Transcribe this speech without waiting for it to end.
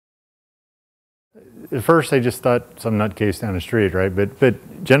At first, they just thought some nutcase down the street, right?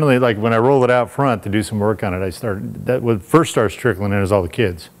 But generally, like when I roll it out front to do some work on it, what first starts trickling in is all the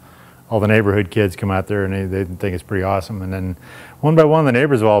kids. All the neighborhood kids come out there and they think it's pretty awesome. And then one by one, the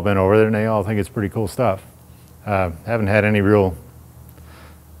neighbors have all been over there and they all think it's pretty cool stuff. Haven't had anybody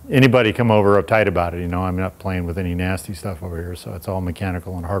come over uptight about it, you know. I'm not playing with any nasty stuff over here, so it's all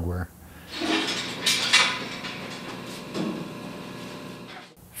mechanical and hardware.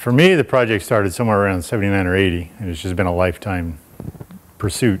 For me, the project started somewhere around 79 or 80, and it's just been a lifetime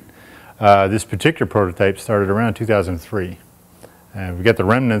pursuit. This particular prototype started around 2003. We got the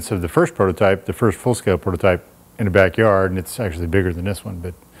remnants of the first prototype, the first full-scale prototype, in the backyard, and it's actually bigger than this one.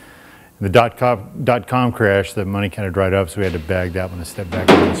 But in the dot-com crash, the money kind of dried up, so we had to bag that one and step back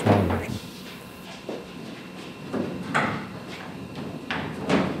into the small version.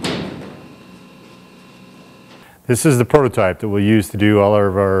 This is the prototype that we'll use to do all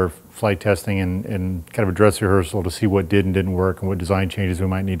of our flight testing and kind of a dress rehearsal to see what did and didn't work and what design changes we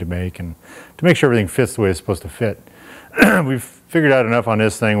might need to make, and to make sure everything fits the way it's supposed to fit. We've figured out enough on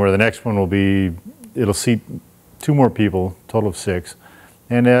this thing where the next one will be, it'll seat 2 more people, total of 6.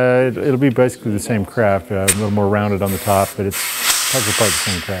 And it'll be basically the same craft, a little more rounded on the top, but it's part the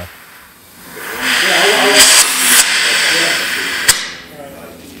same craft.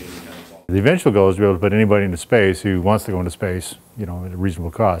 The eventual goal is to be able to put anybody into space who wants to go into space, you know, at a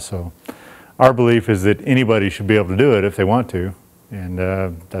reasonable cost. So our belief is that anybody should be able to do it if they want to, and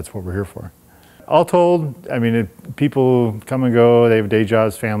that's what we're here for. All told, I mean, people come and go, they have day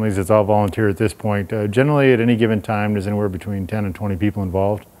jobs, families, it's all volunteer at this point. Generally, at any given time, there's anywhere between 10 and 20 people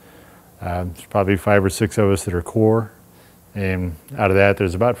involved. There's probably 5 or 6 of us that are core, and out of that,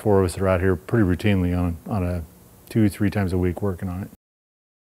 there's about 4 of us that are out here pretty routinely on a 2-3 times a week working on it.